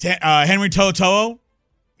 Henry To'oTo'o,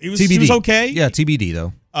 he was okay. Yeah, TBD,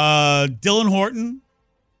 though. Dylan Horton,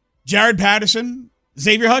 Jared Patterson,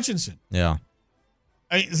 Xavier Hutchinson. Yeah.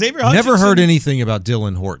 Xavier Hutchinson. Never heard anything about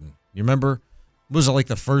Dylan Horton. You remember? Was it like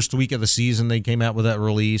the first week of the season they came out with that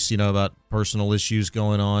release, about personal issues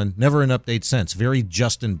going on? Never an update since. Very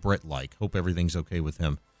Justin Britt-like. Hope everything's okay with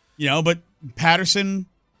him. But Patterson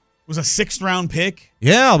was a 6th-round pick.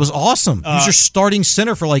 Yeah, it was awesome. He was your starting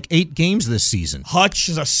center for like 8 games this season. Hutch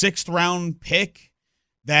is a 6th-round pick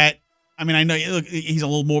that, I know he's a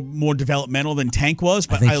little more developmental than Tank was,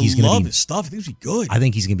 but I love his stuff. I think he's good. I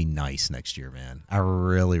think he's going to be nice next year, man. I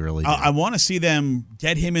really, really do. I want to see them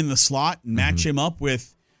get him in the slot and match him up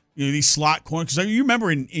with these slot corners. Because you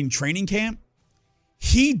remember in training camp,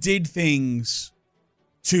 he did things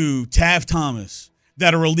to Tav Thomas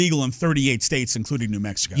that are illegal in 38 states, including New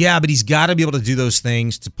Mexico. Yeah, but he's got to be able to do those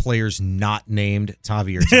things to players not named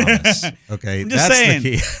Tavier Thomas. Okay, I'm just that's saying,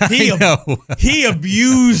 the key. He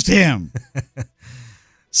abused him.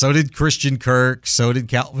 So did Christian Kirk. So did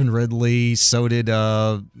Calvin Ridley. So did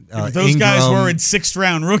those Ingram. guys were in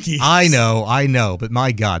 6th-round rookies. I know. But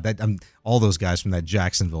my God, all those guys from that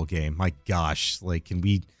Jacksonville game. My gosh, can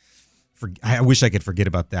we? I wish I could forget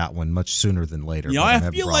about that one much sooner than later.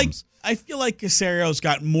 I feel like Casario's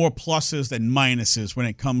got more pluses than minuses when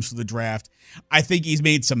it comes to the draft. I think he's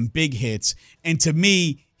made some big hits, and to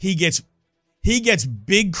me, he gets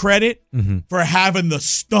big credit for having the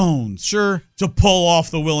stones to pull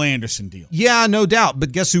off the Will Anderson deal. Yeah, no doubt.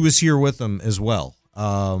 But guess who was here with him as well?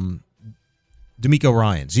 D'Amico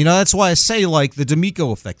Ryans. That's why I say the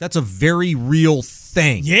D'Amico effect. That's a very real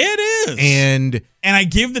thing. Yeah, it is. And I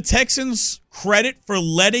give the Texans credit for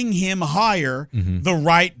letting him hire the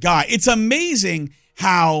right guy. It's amazing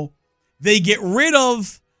how they get rid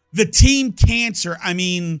of the team cancer.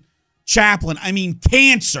 Chaplain.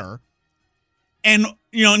 Cancer. And,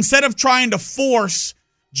 instead of trying to force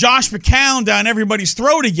Josh McCown down everybody's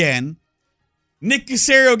throat again, Nick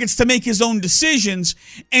Caserio gets to make his own decisions,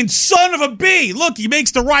 and son of a B, look, he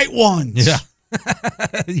makes the right ones. Yeah.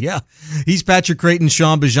 Yeah. He's Patrick Creighton,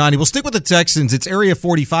 Shaun Bijani. We'll stick with the Texans. It's Area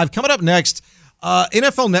 45. Coming up next,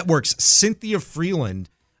 NFL Network's Cynthia Freeland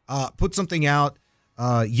put something out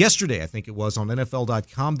yesterday, I think it was, on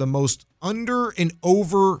NFL.com, the most under and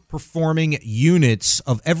overperforming units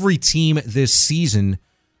of every team this season.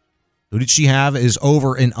 Who did she have as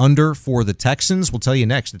over and under for the Texans? We'll tell you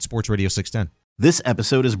next at Sports Radio 610. This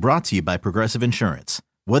episode is brought to you by Progressive Insurance.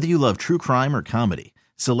 Whether you love true crime or comedy,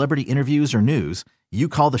 celebrity interviews or news, you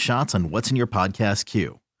call the shots on what's in your podcast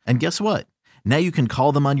queue. And guess what? Now you can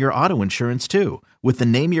call them on your auto insurance too with the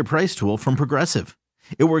Name Your Price tool from Progressive.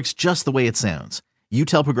 It works just the way it sounds. You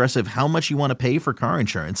tell Progressive how much you want to pay for car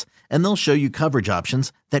insurance, and they'll show you coverage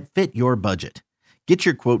options that fit your budget. Get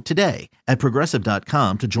your quote today at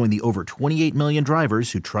Progressive.com to join the over 28 million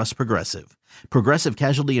drivers who trust Progressive. Progressive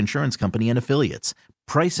Casualty Insurance Company and Affiliates.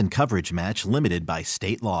 Price and coverage match limited by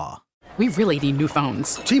state law. We really need new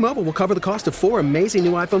phones. T-Mobile will cover the cost of 4 amazing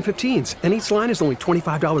new iPhone 15s, and each line is only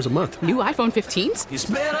 $25 a month. New iPhone 15s? It's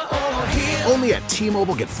better over here. Only at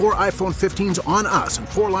T-Mobile, get 4 iPhone 15s on us and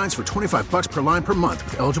 4 lines for $25 per line per month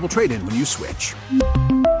with eligible trade-in when you switch.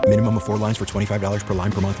 Minimum of 4 lines for $25 per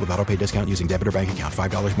line per month with autopay discount using debit or bank account.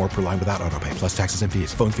 $5 more per line without autopay, plus taxes and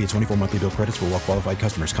fees. Phone fee at 24 monthly bill credits for well-qualified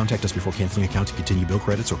customers. Contact us before canceling account to continue bill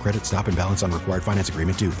credits or credit stop and balance on required finance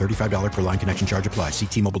agreement due. $35 per line connection charge applies. See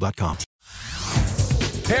T-Mobile.com.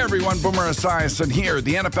 Hey everyone, Boomer Esiason here.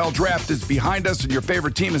 The NFL Draft is behind us and your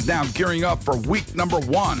favorite team is now gearing up for week number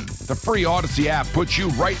 1. The free Odyssey app puts you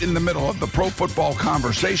right in the middle of the pro football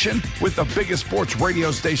conversation with the biggest sports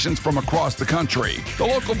radio stations from across the country. The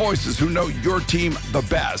local voices who know your team the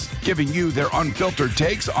best, giving you their unfiltered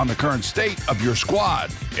takes on the current state of your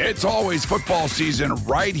squad. It's always football season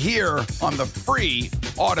right here on the free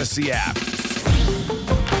Odyssey app.